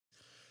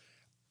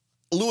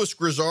Louis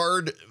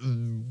Grizzard,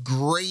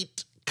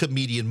 great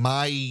comedian.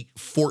 My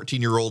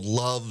 14-year-old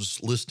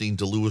loves listening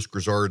to Louis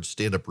Grizzard's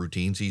stand-up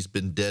routines. He's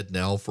been dead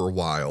now for a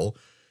while.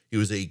 He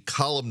was a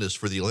columnist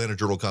for the Atlanta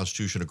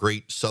Journal-Constitution, a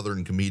great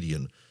Southern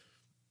comedian.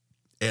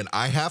 And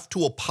I have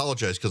to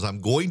apologize because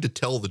I'm going to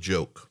tell the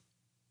joke.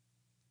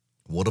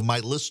 One of my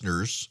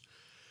listeners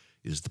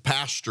is the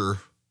pastor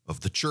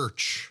of the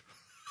church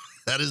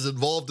that is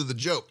involved in the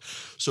joke.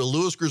 So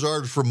Louis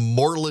Grizzard from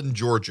Moreland,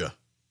 Georgia.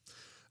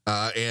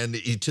 And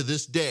to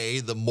this day,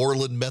 the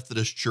Moreland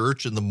Methodist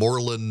Church and the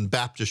Moreland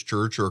Baptist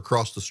Church are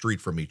across the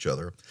street from each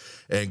other.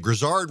 And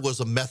Grizzard was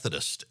a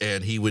Methodist,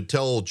 and he would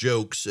tell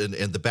jokes, and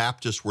the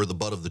Baptists were the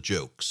butt of the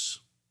jokes.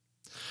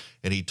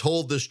 And he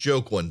told this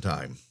joke one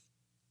time.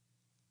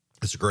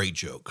 It's a great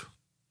joke.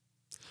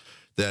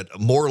 That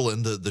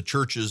Moreland, the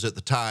churches at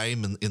the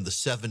time in the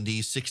 70s,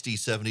 60s,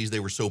 70s, they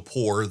were so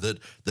poor that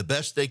the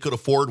best they could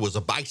afford was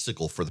a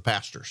bicycle for the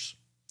pastors.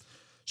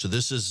 So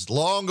this is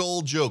long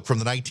old joke from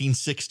the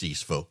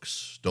 1960s,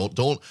 folks.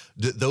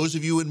 Those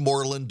of you in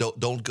Moreland,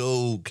 don't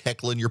go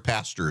heckling your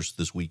pastors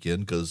this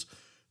weekend because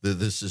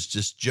this is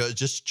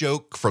just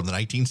joke from the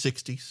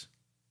 1960s.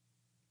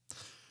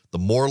 The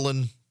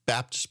Moreland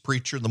Baptist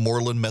preacher, the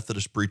Moreland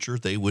Methodist preacher,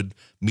 they would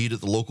meet at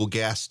the local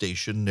gas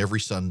station every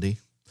Sunday,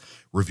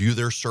 review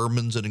their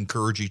sermons and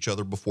encourage each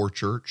other before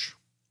church.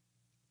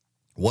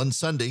 One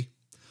Sunday,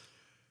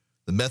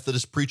 the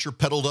Methodist preacher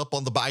pedaled up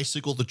on the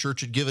bicycle the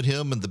church had given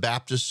him, and the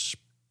Baptist,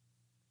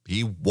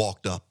 he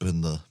walked up,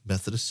 and the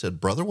Methodist said,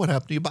 "Brother, what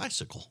happened to your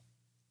bicycle?"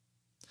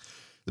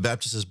 The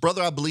Baptist says,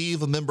 "Brother, I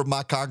believe a member of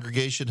my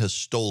congregation has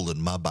stolen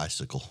my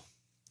bicycle."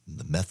 And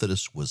the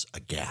Methodist was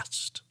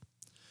aghast.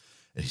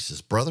 And he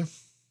says, "Brother,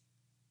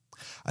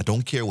 I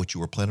don't care what you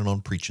were planning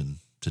on preaching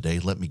today.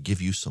 Let me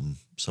give you some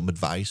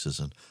advice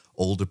as an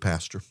older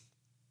pastor.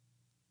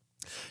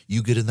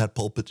 You get in that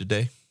pulpit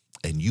today,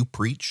 and you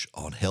preach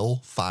on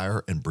hell,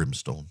 fire, and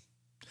brimstone.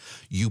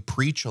 You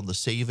preach on the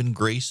saving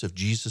grace of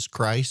Jesus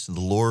Christ and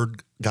the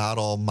Lord God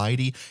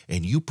Almighty,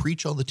 and you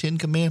preach on the 10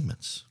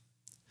 Commandments.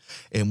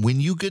 And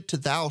when you get to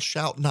thou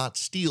shalt not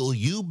steal,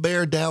 you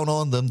bear down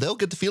on them. They'll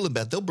get to feeling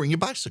bad. They'll bring your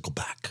bicycle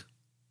back."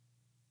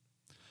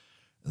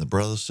 And the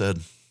brother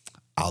said,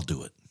 "I'll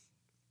do it."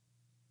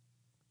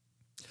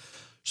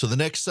 So the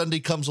next Sunday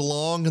comes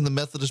along, and the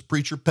Methodist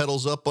preacher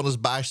pedals up on his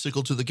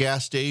bicycle to the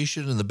gas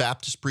station, and the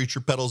Baptist preacher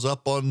pedals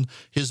up on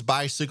his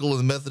bicycle, and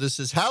the Methodist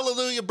says,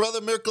 "Hallelujah, brother,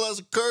 miracle has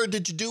occurred.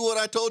 Did you do what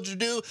I told you to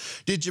do?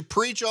 Did you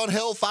preach on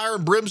hell, fire,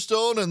 and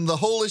brimstone, and the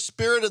Holy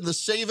Spirit, and the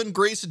saving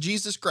grace of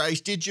Jesus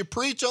Christ? Did you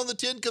preach on the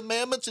 10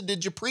 Commandments, and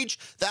did you preach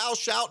thou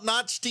shalt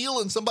not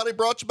steal, and somebody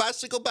brought your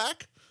bicycle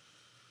back?"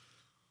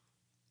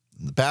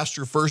 And the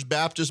pastor of First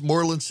Baptist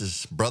Moreland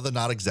says, "Brother,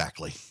 not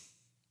exactly."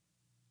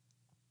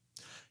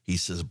 He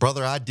says,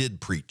 "Brother, I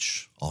did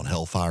preach on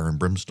hellfire and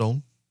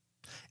brimstone,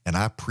 and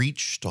I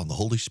preached on the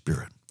Holy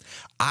Spirit.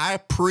 I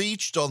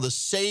preached on the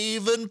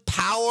saving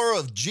power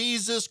of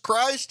Jesus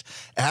Christ,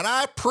 and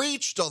I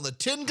preached on the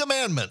 10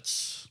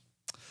 Commandments.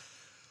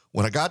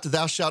 When I got to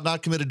thou shalt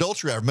not commit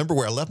adultery, I remember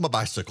where I left my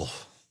bicycle."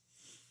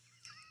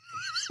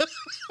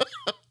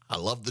 I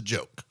love the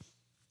joke.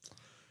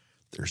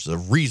 There's a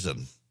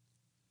reason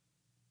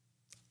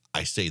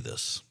I say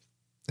this,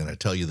 and I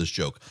tell you this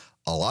joke.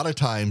 A lot of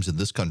times in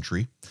this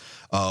country,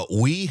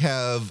 we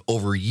have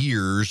over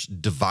years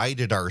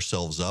divided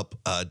ourselves up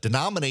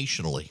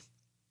denominationally.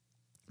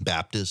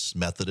 Baptists,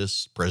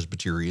 Methodists,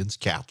 Presbyterians,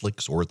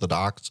 Catholics,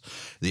 Orthodox,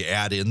 they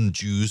add in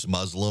Jews,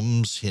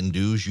 Muslims,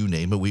 Hindus, you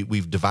name it.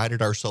 We've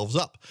divided ourselves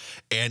up.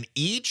 And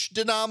each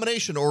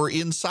denomination or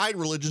inside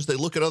religions, they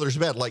look at others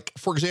bad. Like,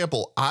 for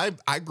example, I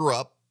grew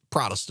up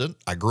Protestant.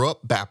 I grew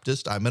up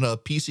Baptist. I'm in a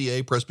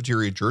PCA,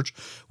 Presbyterian church.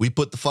 We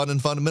put the fun in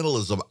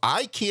fundamentalism.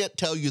 I can't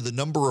tell you the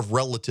number of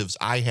relatives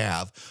I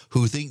have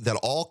who think that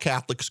all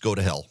Catholics go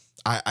to hell.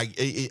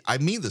 I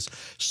mean this.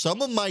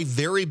 Some of my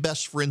very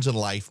best friends in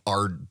life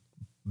are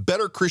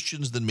better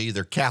Christians than me.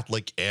 They're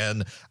Catholic,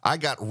 and I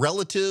got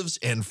relatives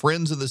and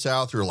friends in the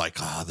South who are like,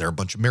 they're a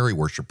bunch of Mary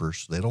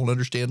worshipers. They don't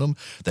understand them.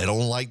 They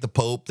don't like the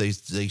Pope. They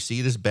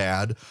see it as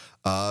bad.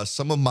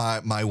 Some of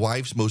my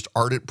wife's most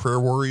ardent prayer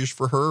warriors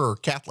for her are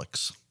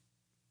Catholics.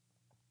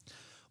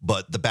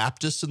 But the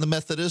Baptists and the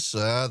Methodists,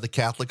 the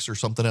Catholics are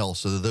something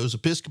else. So those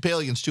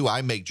Episcopalians, too,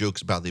 I make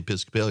jokes about the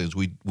Episcopalians.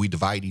 We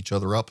divide each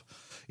other up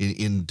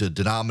into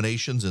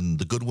denominations, and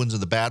the good ones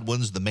and the bad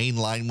ones, the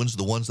mainline ones,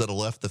 the ones that have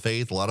left the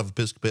faith. A lot of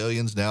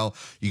Episcopalians now.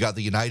 You got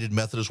the United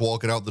Methodists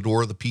walking out the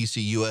door of the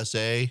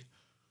PCUSA.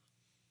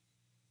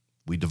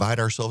 We divide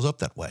ourselves up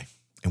that way,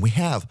 and we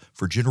have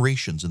for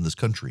generations in this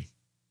country.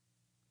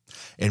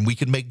 And we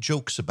can make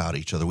jokes about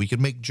each other. We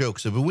can make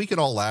jokes. I mean, we can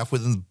all laugh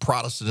within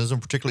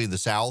Protestantism, particularly in the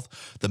South.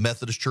 The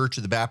Methodist Church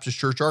and the Baptist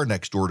Church are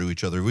next door to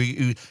each other.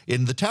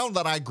 In the town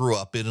that I grew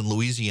up in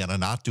Louisiana,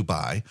 not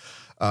Dubai,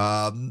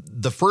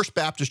 the First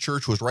Baptist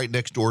Church was right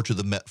next door to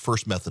the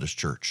First Methodist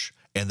Church.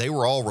 And they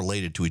were all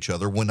related to each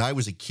other. When I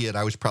was a kid,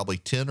 I was probably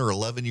 10 or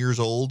 11 years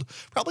old,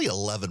 probably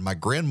 11. My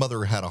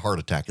grandmother had a heart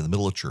attack in the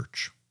middle of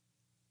church.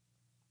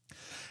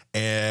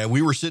 And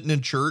we were sitting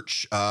in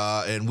church,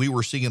 and we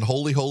were singing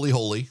Holy, Holy,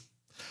 Holy.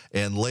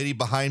 And the lady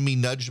behind me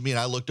nudged me, and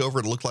I looked over,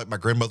 and it looked like my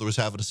grandmother was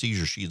having a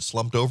seizure. She had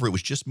slumped over. It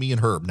was just me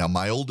and her. Now,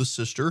 my oldest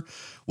sister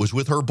was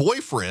with her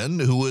boyfriend,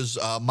 who was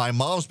my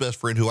mom's best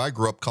friend, who I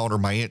grew up calling her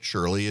my Aunt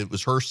Shirley. It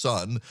was her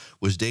son,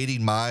 was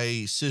dating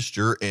my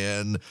sister,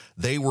 and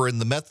they were in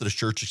the Methodist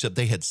church, except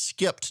they had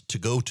skipped to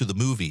go to the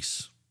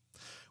movies.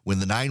 When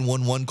the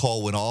 911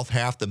 call went off,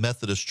 half the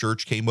Methodist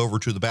church came over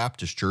to the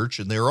Baptist church,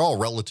 and they were all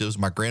relatives.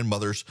 My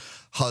grandmother's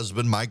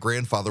husband, my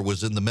grandfather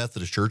was in the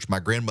Methodist church.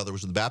 My grandmother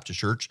was in the Baptist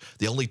church.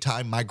 The only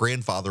time my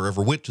grandfather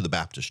ever went to the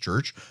Baptist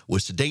church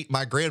was to date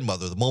my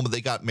grandmother. The moment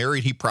they got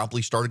married, he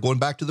promptly started going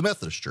back to the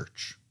Methodist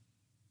church.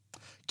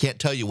 Can't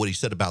tell you what he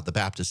said about the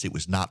Baptists. It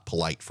was not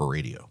polite for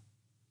radio.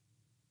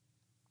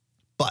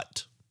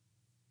 But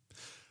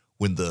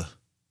when the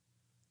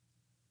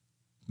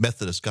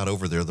Methodist got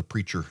over there, the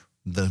preacher,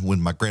 then when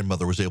my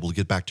grandmother was able to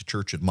get back to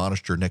church,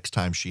 admonished her next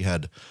time she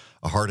had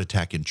a heart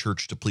attack in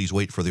church to please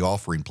wait for the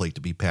offering plate to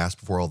be passed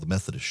before all the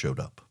Methodists showed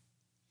up.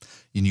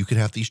 And you could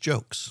have these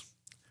jokes.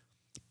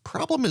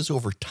 Problem is,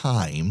 over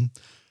time,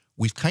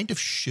 we've kind of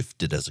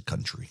shifted as a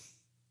country.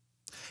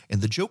 And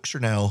the jokes are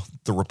now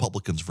the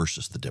Republicans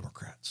versus the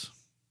Democrats.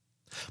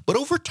 But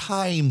over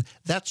time,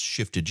 that's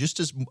shifted, just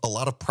as a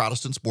lot of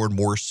Protestants more and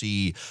more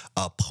see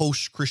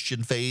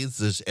post-Christian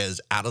faiths as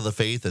out of the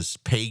faith, as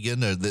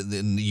pagan,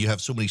 and you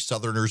have so many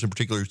Southerners in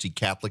particular who see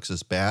Catholics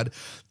as bad.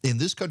 In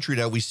this country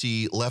now, we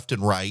see left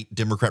and right,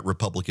 Democrat,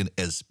 Republican,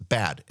 as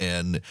bad,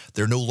 and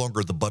they're no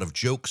longer the butt of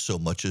jokes so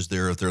much as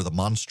they're the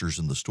monsters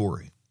in the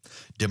story.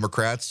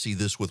 Democrats see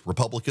this with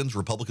Republicans.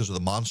 Republicans are the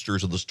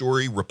monsters of the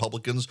story.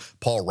 Republicans,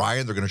 Paul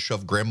Ryan, they're going to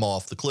shove grandma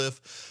off the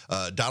cliff.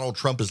 Donald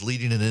Trump is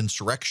leading an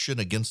insurrection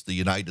against the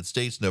United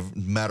States, no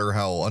matter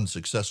how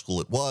unsuccessful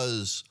it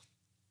was.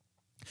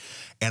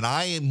 And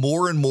I am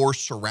more and more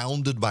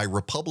surrounded by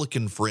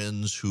Republican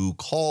friends who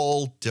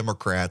call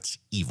Democrats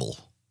evil.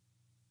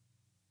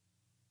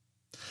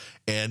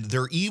 And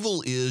their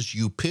evil is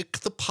you pick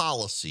the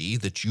policy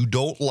that you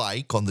don't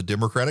like on the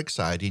Democratic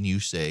side and you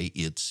say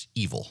it's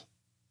evil.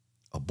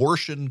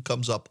 Abortion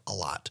comes up a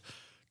lot.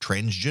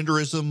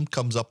 Transgenderism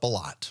comes up a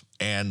lot.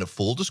 And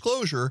full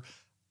disclosure,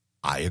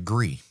 I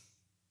agree.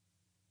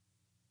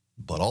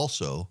 But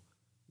also,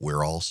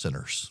 we're all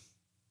sinners.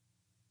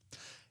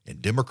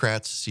 And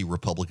Democrats see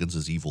Republicans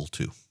as evil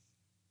too.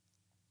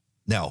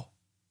 Now,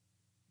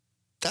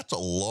 that's a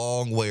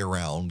long way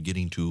around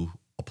getting to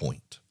a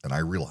point, and I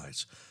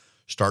realize.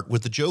 Start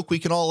with the joke we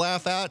can all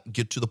laugh at,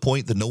 get to the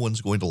point that no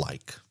one's going to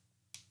like.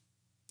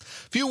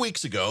 A few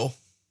weeks ago,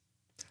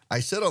 I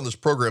said on this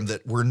program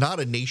that we're not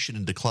a nation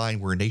in decline,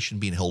 we're a nation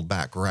being held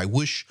back, or I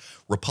wish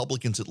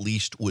Republicans at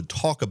least would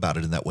talk about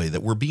it in that way,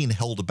 that we're being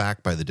held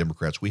back by the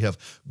Democrats. We have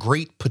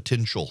great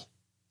potential,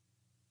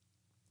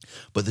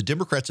 but the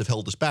Democrats have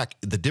held us back.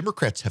 The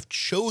Democrats have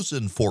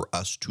chosen for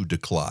us to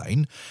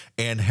decline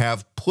and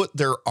have put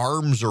their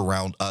arms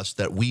around us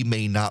that we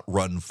may not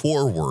run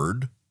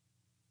forward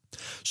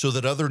so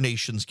that other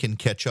nations can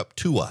catch up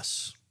to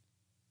us.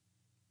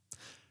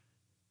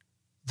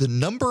 The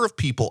number of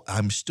people,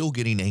 I'm still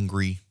getting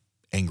angry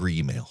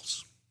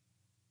emails.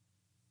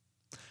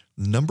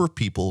 The number of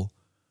people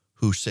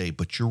who say,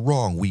 but you're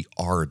wrong, we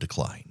are in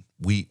decline.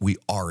 We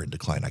are in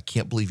decline. I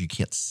can't believe you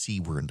can't see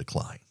we're in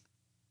decline.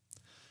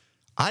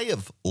 I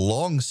have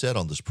long said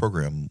on this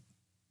program,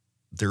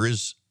 there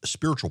is a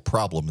spiritual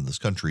problem in this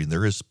country, and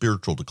there is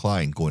spiritual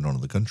decline going on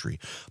in the country.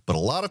 But a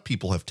lot of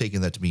people have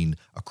taken that to mean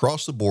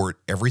across the board,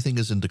 everything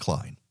is in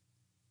decline.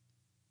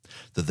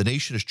 That the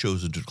nation has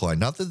chosen to decline.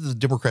 Not that the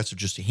Democrats have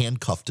just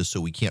handcuffed us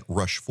so we can't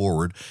rush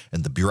forward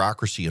and the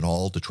bureaucracy and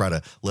all to try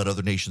to let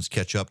other nations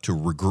catch up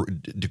to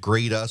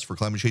degrade us for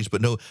climate change.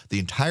 But no, the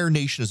entire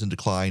nation is in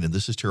decline, and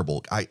this is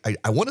terrible. I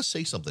want to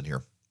say something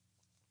here.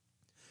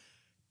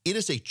 It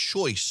is a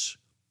choice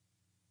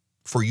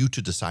for you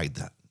to decide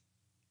that.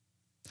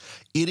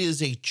 It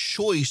is a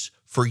choice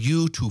for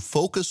you to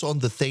focus on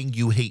the thing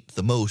you hate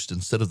the most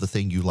instead of the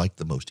thing you like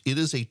the most. It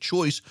is a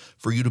choice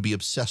for you to be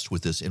obsessed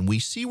with this, and we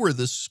see where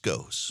this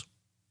goes.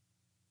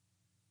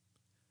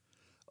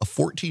 A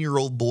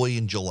 14-year-old boy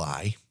in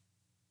July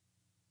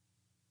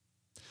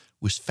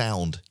was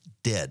found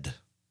dead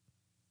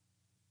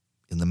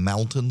in the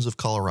mountains of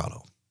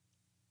Colorado.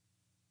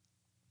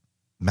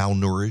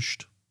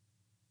 Malnourished,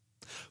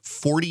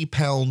 40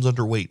 pounds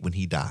underweight when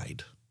he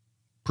died,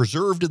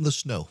 preserved in the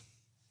snow.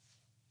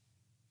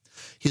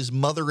 His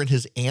mother and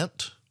his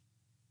aunt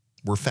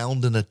were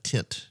found in a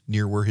tent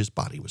near where his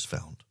body was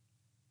found.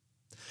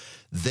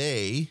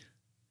 They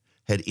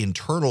had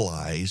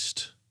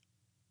internalized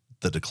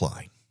the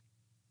decline.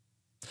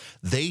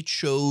 They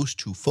chose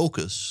to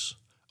focus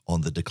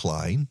on the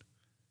decline,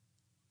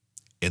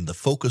 and the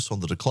focus on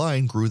the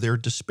decline grew their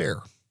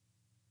despair.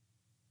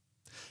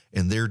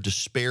 And their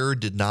despair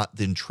did not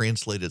then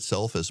translate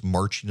itself as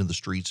marching in the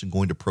streets and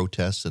going to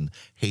protests and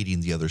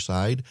hating the other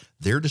side.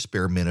 Their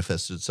despair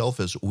manifested itself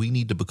as we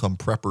need to become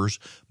preppers,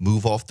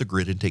 move off the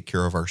grid, and take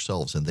care of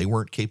ourselves. And they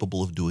weren't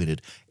capable of doing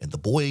it. And the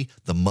boy,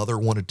 the mother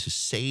wanted to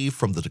save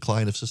from the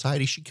decline of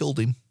society. She killed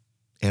him.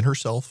 and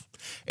herself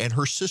and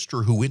her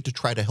sister, who went to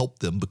try to help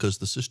them because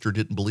the sister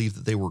didn't believe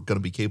that they were going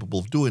to be capable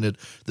of doing it.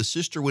 The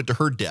sister went to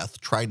her death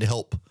trying to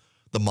help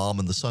the mom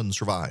and the son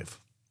survive.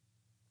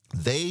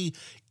 They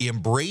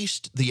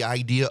embraced the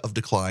idea of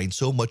decline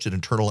so much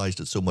and internalized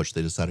it so much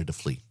they decided to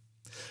flee.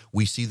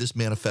 We see this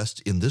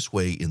manifest in this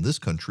way in this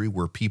country,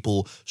 where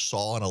people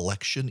saw an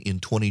election in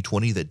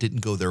 2020 that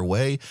didn't go their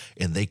way,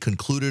 and they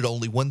concluded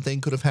only one thing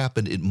could have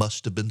happened. It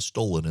must have been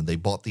stolen. And they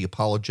bought the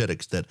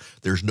apologetics that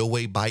there's no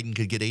way Biden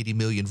could get 80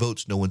 million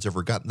votes. No one's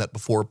ever gotten that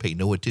before. Pay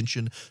no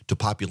attention to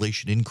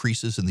population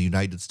increases in the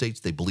United States.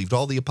 They believed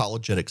all the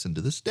apologetics. And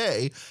to this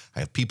day, I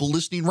have people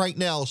listening right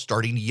now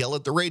starting to yell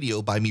at the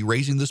radio by me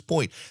raising this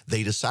point.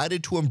 They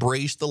decided to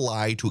embrace the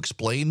lie, to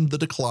explain the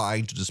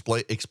decline,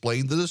 to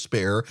explain the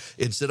despair,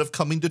 instead of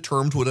coming to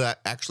terms with what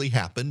actually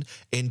happened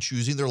and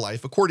choosing their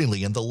life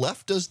accordingly. And the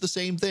left does the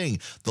same thing.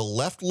 The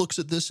left looks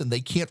at this and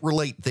they can't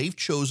relate. They've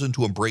chosen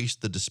to embrace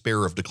the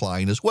despair of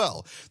decline as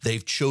well.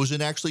 They've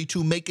chosen actually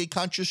to make a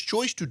conscious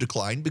choice to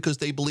decline because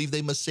they believe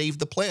they must save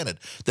the planet,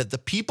 that the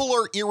people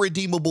are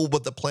irredeemable,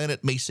 but the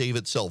planet may save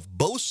itself.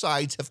 Both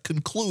sides have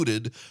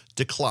concluded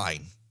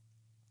decline.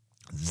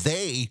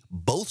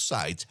 Both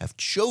sides have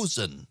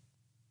chosen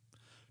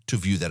to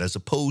view that, as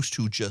opposed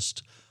to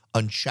just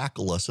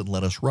unshackle us and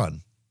let us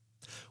run.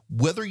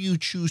 Whether you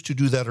choose to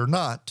do that or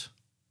not,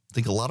 I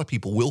think a lot of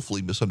people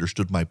willfully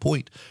misunderstood my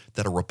point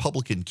that a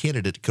Republican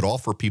candidate could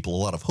offer people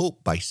a lot of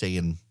hope by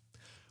saying,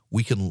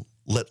 we can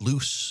let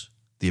loose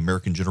the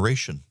American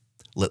generation,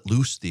 let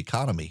loose the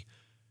economy.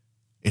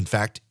 In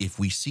fact, if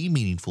we see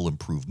meaningful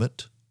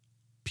improvement,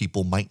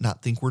 people might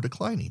not think we're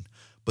declining.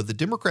 But the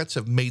Democrats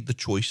have made the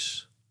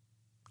choice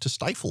to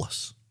stifle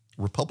us.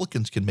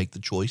 Republicans can make the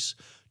choice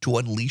to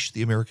unleash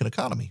the American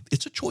economy.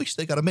 It's a choice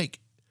they got to make.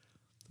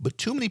 But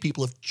too many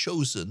people have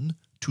chosen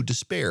to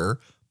despair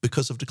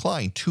because of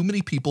decline. Too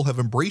many people have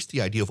embraced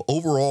the idea of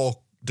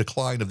overall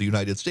decline of the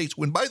United States,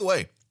 when, by the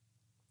way,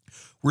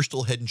 we're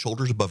still head and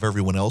shoulders above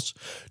everyone else.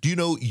 Do you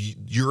know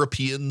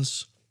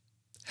Europeans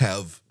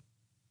have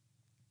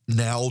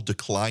now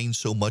declined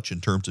so much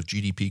in terms of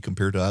GDP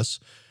compared to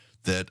us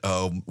that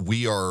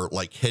we are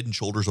like head and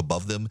shoulders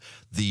above them?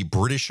 The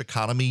British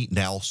economy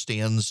now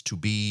stands to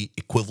be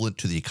equivalent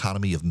to the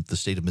economy of the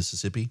state of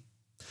Mississippi.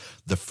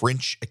 The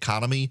French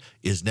economy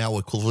is now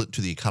equivalent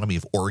to the economy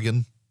of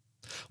Oregon.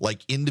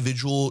 Like,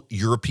 individual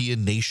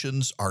European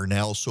nations are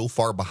now so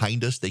far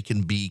behind us, they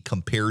can be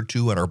compared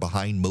to and are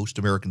behind most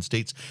American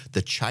states.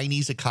 The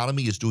Chinese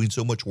economy is doing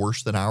so much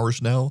worse than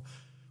ours now.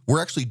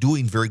 We're actually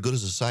doing very good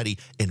as a society,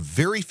 and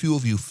very few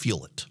of you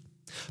feel it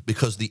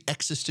because the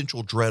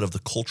existential dread of the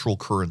cultural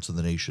currents in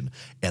the nation.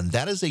 And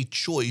that is a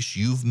choice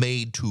you've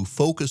made to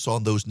focus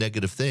on those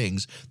negative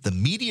things. The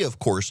media, of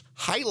course,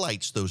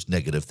 highlights those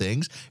negative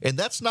things. And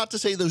that's not to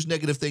say those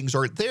negative things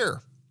aren't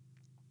there.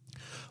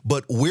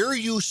 But where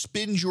you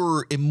spend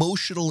your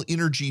emotional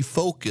energy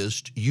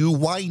focused, you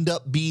wind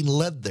up being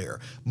led there.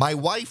 My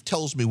wife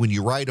tells me when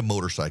you ride a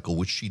motorcycle,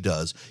 which she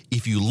does,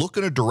 if you look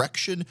in a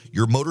direction,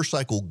 your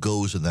motorcycle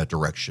goes in that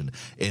direction.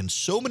 And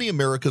so many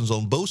Americans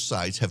on both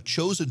sides have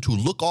chosen to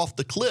look off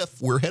the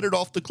cliff. We're headed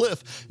off the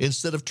cliff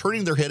instead of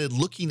turning their head and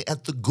looking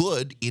at the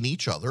good in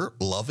each other,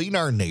 loving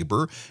our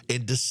neighbor,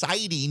 and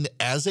deciding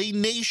as a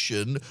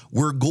nation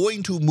we're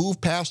going to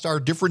move past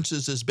our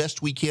differences as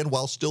best we can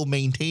while still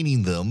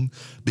maintaining them,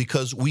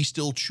 because we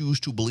still choose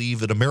to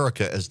believe in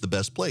America as the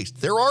best place.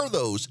 There are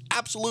those,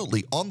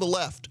 absolutely, on the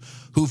left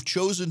who've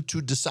chosen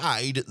to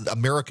decide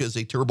America is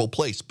a terrible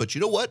place. But you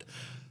know what?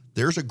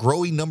 There's a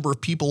growing number of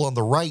people on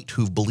the right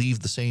who've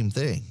believed the same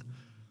thing.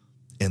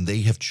 And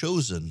they have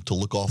chosen to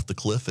look off the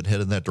cliff and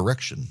head in that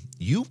direction.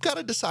 You've got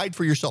to decide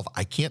for yourself.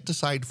 I can't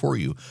decide for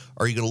you.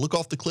 Are you going to look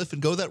off the cliff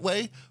and go that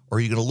way? Or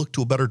are you going to look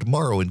to a better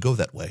tomorrow and go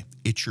that way?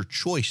 It's your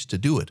choice to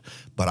do it.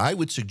 But I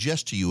would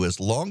suggest to you, as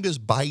long as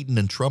Biden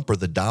and Trump are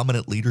the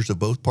dominant leaders of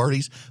both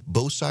parties,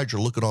 both sides are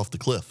looking off the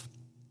cliff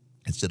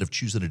instead of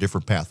choosing a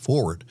different path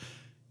forward.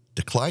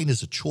 Decline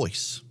is a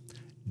choice.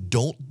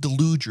 Don't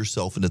delude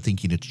yourself into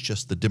thinking it's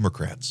just the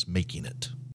Democrats making it.